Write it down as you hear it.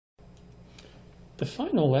The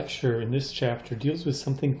final lecture in this chapter deals with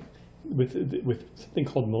something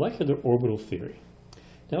called molecular orbital theory.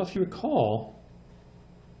 Now, if you recall,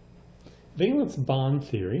 valence bond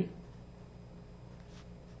theory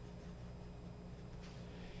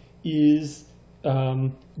is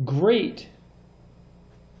great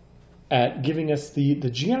at giving us the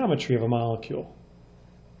geometry of a molecule.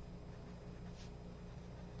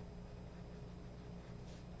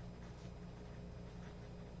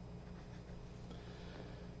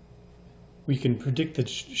 We can predict the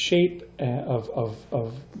shape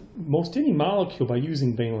of most any molecule by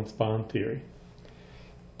using valence bond theory.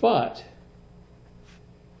 But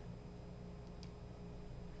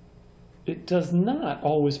it does not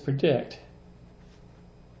always predict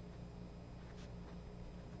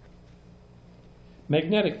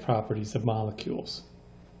magnetic properties of molecules.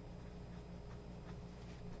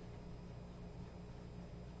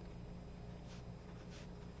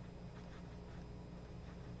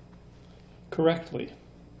 Correctly.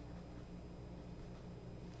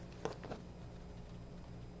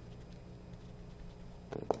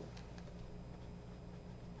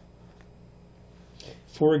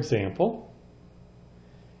 For example,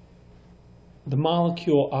 the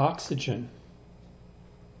molecule oxygen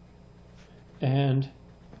and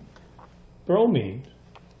bromine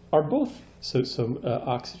are both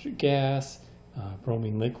oxygen gas,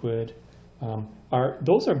 bromine liquid,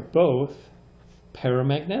 those are both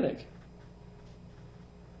paramagnetic.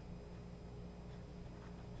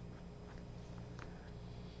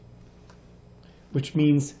 Which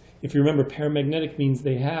means, if you remember, paramagnetic means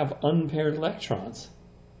they have unpaired electrons.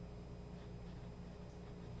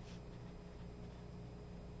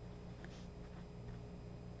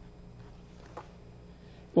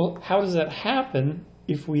 Well, how does that happen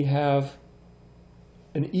if we have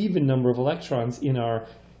an even number of electrons in our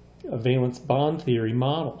valence bond theory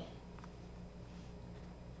model?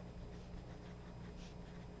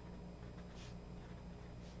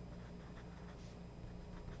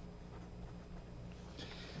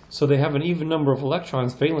 So they have an even number of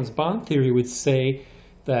electrons. Valence bond theory would say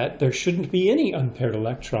that there shouldn't be any unpaired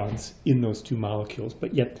electrons in those two molecules,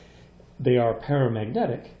 but yet they are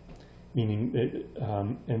paramagnetic, meaning that,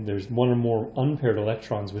 and there's one or more unpaired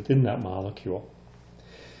electrons within that molecule.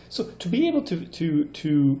 So to be able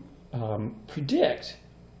to predict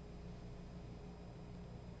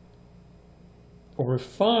or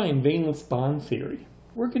refine valence bond theory,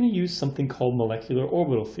 we're going to use something called molecular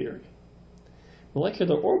orbital theory.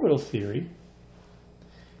 Molecular orbital theory,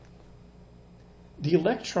 the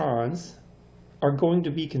electrons are going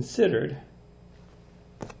to be considered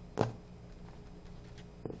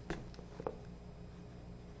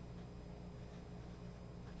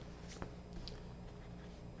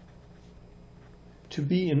to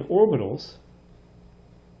be in orbitals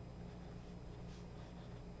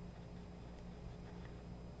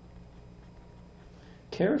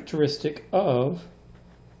characteristic of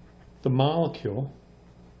the molecule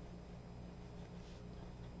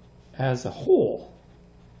as a whole.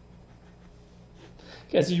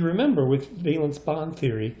 As you remember, with valence bond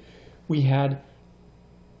theory, we had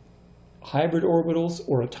hybrid orbitals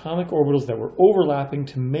or atomic orbitals that were overlapping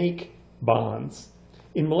to make bonds.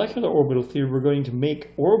 In molecular orbital theory, we're going to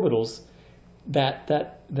make orbitals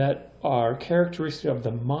that are characteristic of the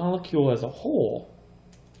molecule as a whole,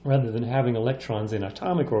 rather than having electrons in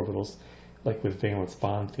atomic orbitals like with valence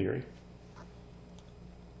bond theory.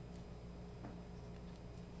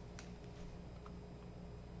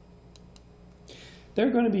 They're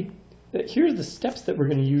going to be, here's the steps that we're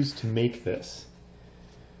going to use to make this.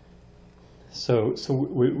 To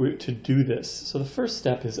do this. So the first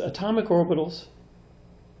step is atomic orbitals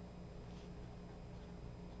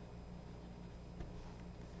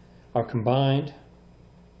are combined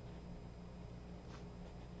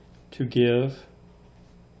to give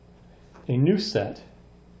a new set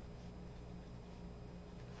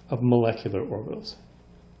of molecular orbitals.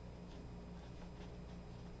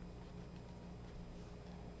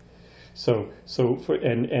 If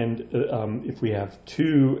we have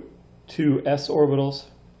two s orbitals,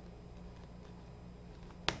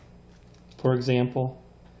 for example,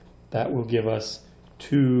 that will give us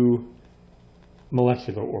 2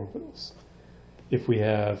 molecular orbitals. If we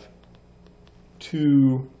have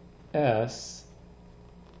 2s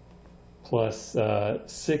plus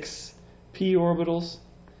 6 p orbitals,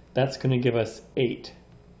 that's going to give us 8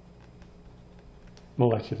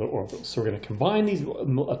 molecular orbitals. So we're going to combine these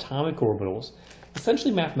atomic orbitals,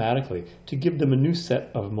 essentially mathematically, to give them a new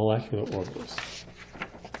set of molecular orbitals.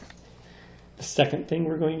 The second thing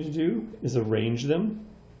we're going to do is arrange them,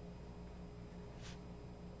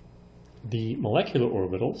 the molecular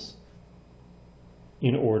orbitals,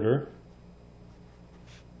 in order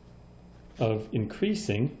of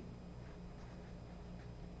increasing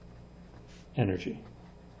energy.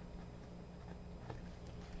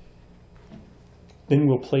 Then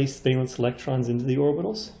we'll place valence electrons into the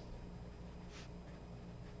orbitals.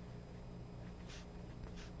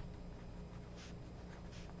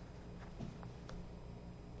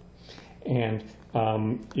 And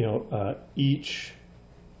each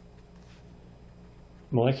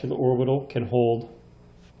molecular orbital can hold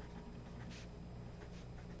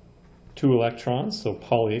 2 electrons, so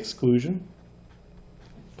Pauli exclusion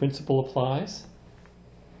principle applies.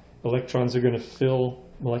 Electrons are going to fill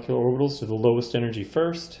molecular orbitals to the lowest energy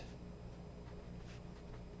first.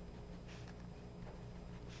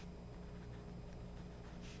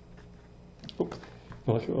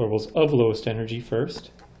 Molecular orbitals of lowest energy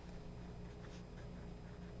first.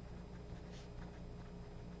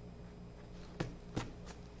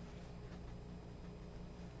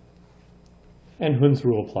 And Hund's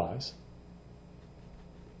rule applies.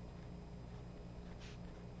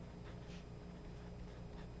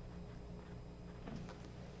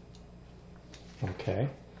 Okay.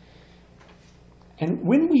 And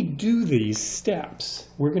when we do these steps,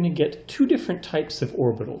 we're going to get 2 different types of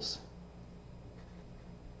orbitals.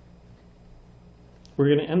 We're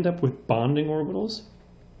going to end up with bonding orbitals.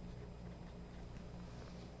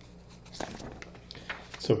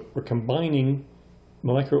 So we're combining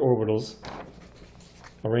molecular orbitals,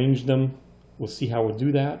 arrange them, we'll see how we'll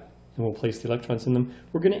do that, and we'll place the electrons in them.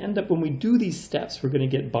 We're going to end up, when we do these steps, we're going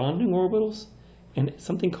to get bonding orbitals and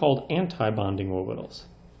something called anti-bonding orbitals.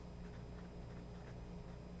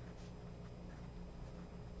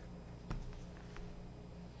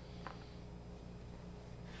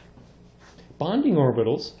 Bonding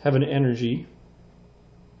orbitals have an energy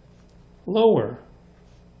lower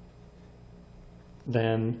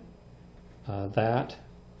than that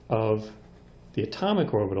of the atomic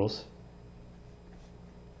orbitals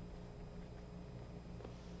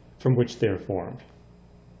from which they are formed.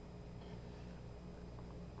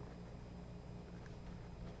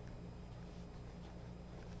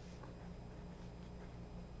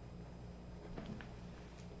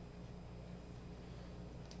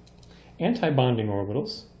 Anti-bonding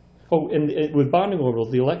orbitals. Oh, and with bonding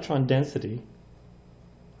orbitals, the electron density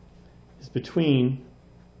is between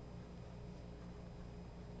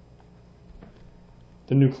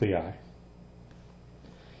the nuclei.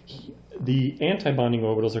 The anti-bonding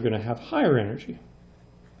orbitals are going to have higher energy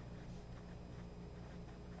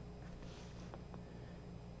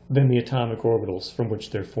than the atomic orbitals from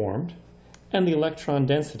which they're formed, and the electron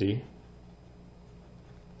density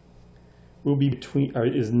will be between, or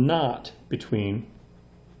is not between,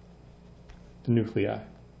 the nuclei.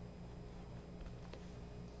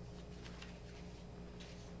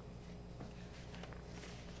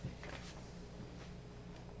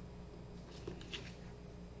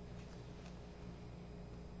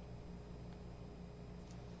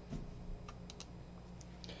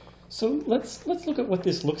 So let's look at what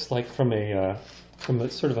this looks like from a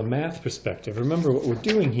sort of a math perspective. Remember, what we're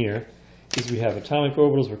doing here is we have atomic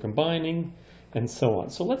orbitals we're combining, and so on.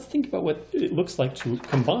 So let's think about what it looks like to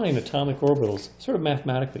combine atomic orbitals sort of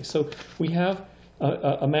mathematically. So we have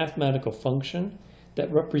a mathematical function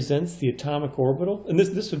that represents the atomic orbital, and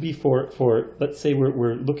this would be for let's say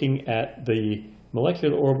we're looking at the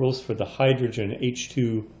molecular orbitals for the hydrogen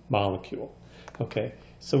H2 molecule. Okay,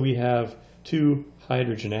 so we have 2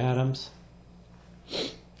 hydrogen atoms.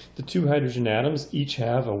 The 2 hydrogen atoms each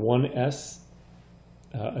have a 1s,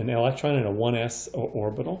 an electron and a 1s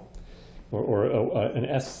orbital, or an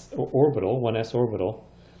s orbital, 1s orbital.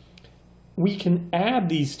 We can add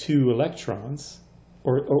these 2 electrons,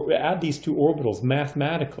 or add these 2 orbitals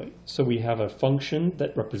mathematically. So we have a function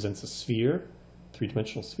that represents a sphere,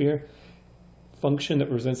 3-dimensional sphere, function that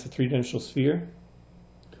represents a 3-dimensional sphere.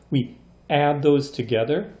 We add those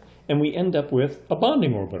together, and we end up with a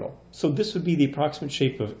bonding orbital. So this would be the approximate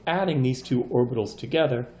shape of adding these 2 orbitals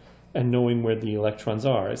together and knowing where the electrons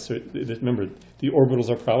are. So remember, the orbitals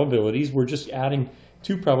are probabilities. We're just adding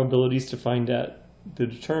 2 probabilities to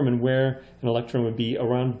determine where an electron would be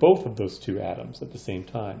around both of those 2 atoms at the same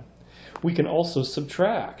time. We can also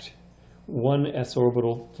subtract one s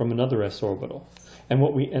orbital from another s orbital. And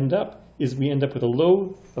what we end up is with a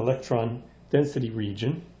low electron density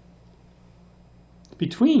region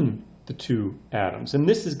between the 2 atoms. And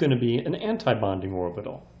this is going to be an anti-bonding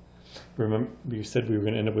orbital. Remember, we said we were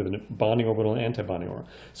going to end up with a bonding orbital and anti-bonding orbital.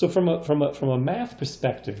 So from a math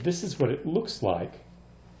perspective, this is what it looks like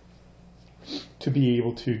to be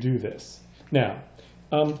able to do this. Now,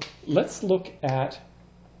 let's look at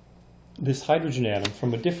this hydrogen atom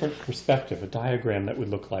from a different perspective, a diagram that would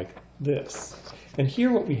look like this. And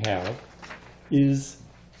here what we have is,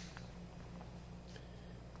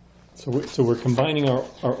 so we're combining our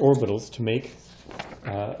orbitals to make,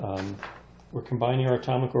 we're combining our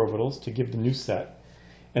atomic orbitals to give the new set.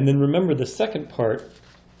 And then remember, the second part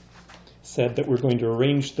said that we're going to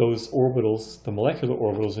arrange those orbitals, the molecular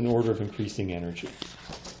orbitals, in order of increasing energy.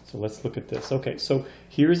 So let's look at this. Okay, so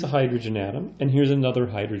here's a hydrogen atom, and here's another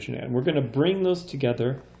hydrogen atom. We're going to bring those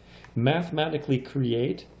together, mathematically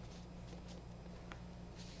create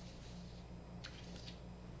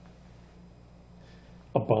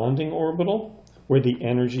a bonding orbital where the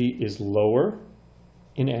energy is lower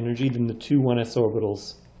in energy than the two 1s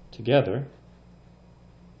orbitals together.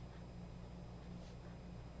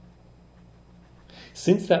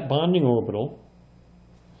 Since that bonding orbital,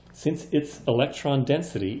 since its electron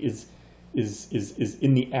density is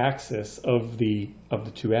in the axis of the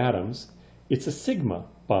two atoms, it's a sigma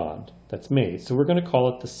bond that's made. So we're going to call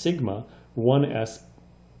it the sigma 1s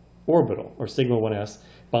orbital, or sigma 1s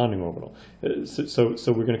bonding orbital. So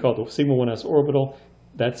we're going to call it the sigma 1s orbital.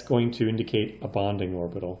 That's going to indicate a bonding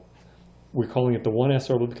orbital. We're calling it the 1s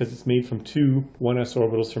orbital because it's made from two 1s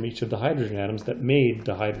orbitals from each of the hydrogen atoms that made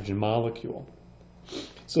the hydrogen molecule.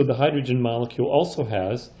 So the hydrogen molecule also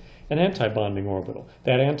has an antibonding orbital.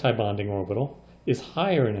 That antibonding orbital is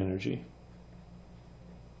higher in energy.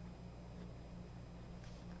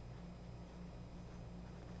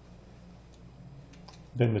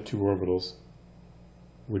 Than the two orbitals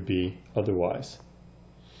would be otherwise.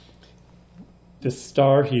 This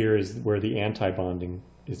star here is where the antibonding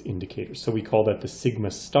is indicated. So we call that the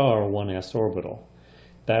sigma star 1s orbital.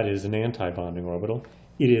 That is an antibonding orbital.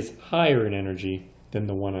 It is higher in energy than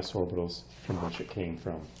the 1s orbitals from which it came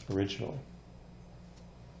from originally.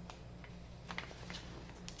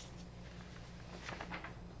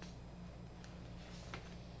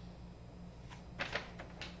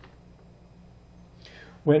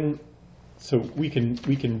 So we can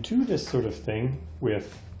do this sort of thing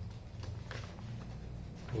with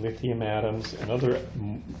lithium atoms and other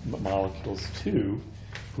molecules too.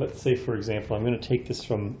 Let's say, for example, I'm going to take this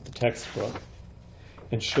from the textbook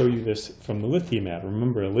and show you this from the lithium atom.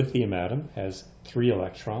 Remember, a lithium atom has 3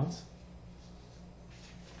 electrons.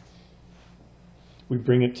 We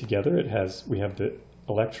bring it together. We have the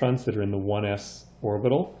electrons that are in the 1s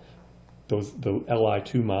orbital. The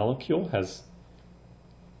Li2 molecule has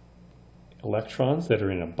electrons that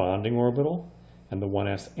are in a bonding orbital and the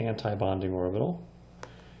 1s antibonding orbital.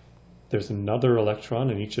 There's another electron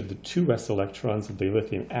in each of the 2s electrons of the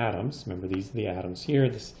lithium atoms. Remember, these are the atoms here.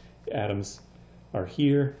 The atoms are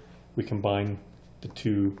here. We combine the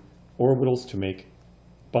 2 orbitals to make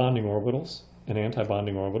bonding orbitals and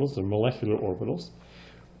antibonding orbitals. They're molecular orbitals.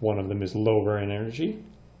 One of them is lower in energy.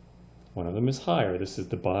 One of them is higher. This is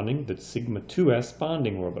the sigma 2s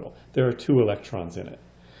bonding orbital. There are 2 electrons in it.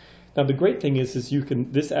 Now the great thing is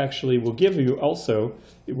this actually will give you also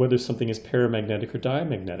whether something is paramagnetic or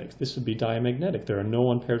diamagnetic. This would be diamagnetic. There are no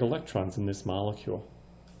unpaired electrons in this molecule.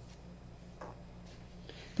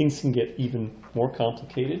 Things can get even more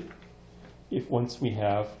complicated once we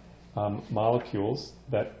have molecules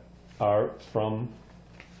that are from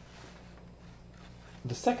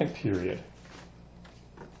the second period.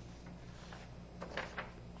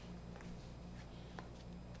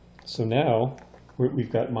 So now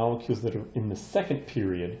we've got molecules that are in the second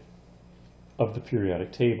period of the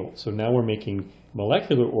periodic table. So now we're making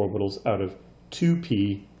molecular orbitals out of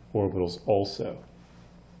 2p orbitals also.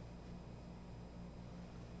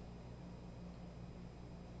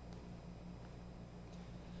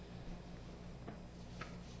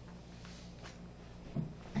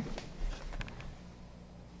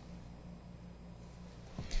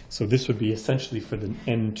 So this would be essentially for the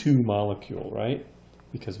N2 molecule, right?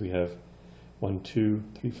 Because we have 1, 2,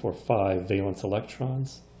 3, 4, 5 valence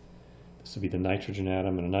electrons. This would be the nitrogen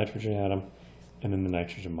atom and a nitrogen atom, and then the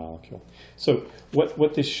nitrogen molecule. So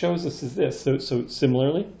what this shows us is this. So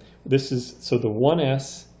similarly, the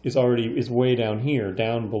 1s is way down here,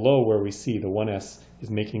 down below where we see the 1s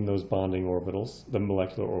is making those bonding orbitals, the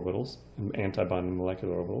molecular orbitals, and antibonding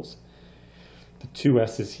molecular orbitals. The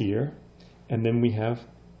 2s is here, and then we have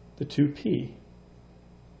the 2p.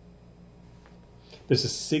 There's a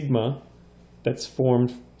sigma that's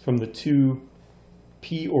formed from the 2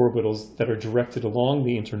 p orbitals that are directed along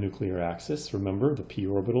the internuclear axis. Remember, the p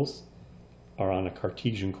orbitals are on a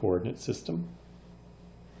Cartesian coordinate system.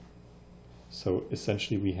 So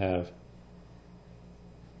essentially we have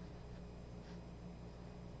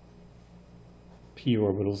p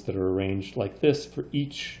orbitals that are arranged like this for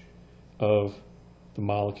each of the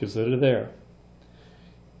molecules that are there.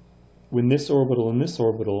 when this orbital and this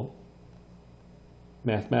orbital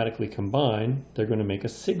mathematically combine, they're going to make a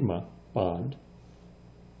sigma bond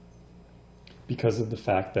because of the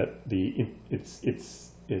fact that it's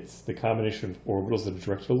the combination of orbitals that are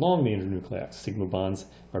directed along the internuclear axis. Sigma bonds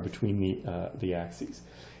are between the axes.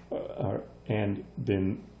 And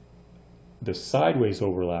then the sideways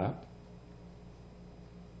overlap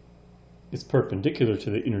is perpendicular to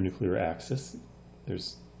the internuclear axis.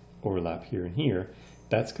 There's overlap here and here.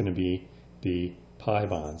 That's going to be the pi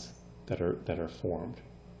bonds that are formed.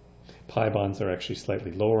 Pi bonds are actually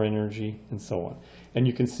slightly lower energy, and so on. And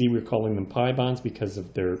you can see we're calling them pi bonds because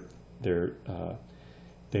of they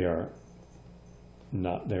are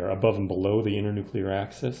above and below the internuclear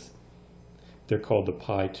axis. They're called the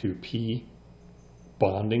pi 2p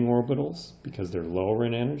bonding orbitals because they're lower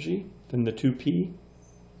in energy than the 2p.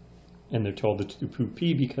 And they're called the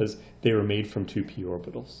 2p because they were made from 2p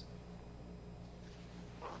orbitals.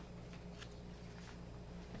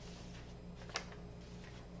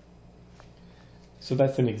 So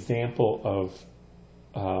that's an example of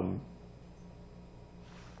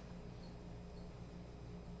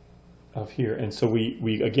here. And so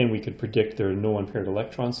we could predict there are no unpaired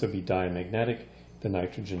electrons, so it'd be diamagnetic, the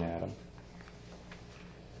nitrogen atom.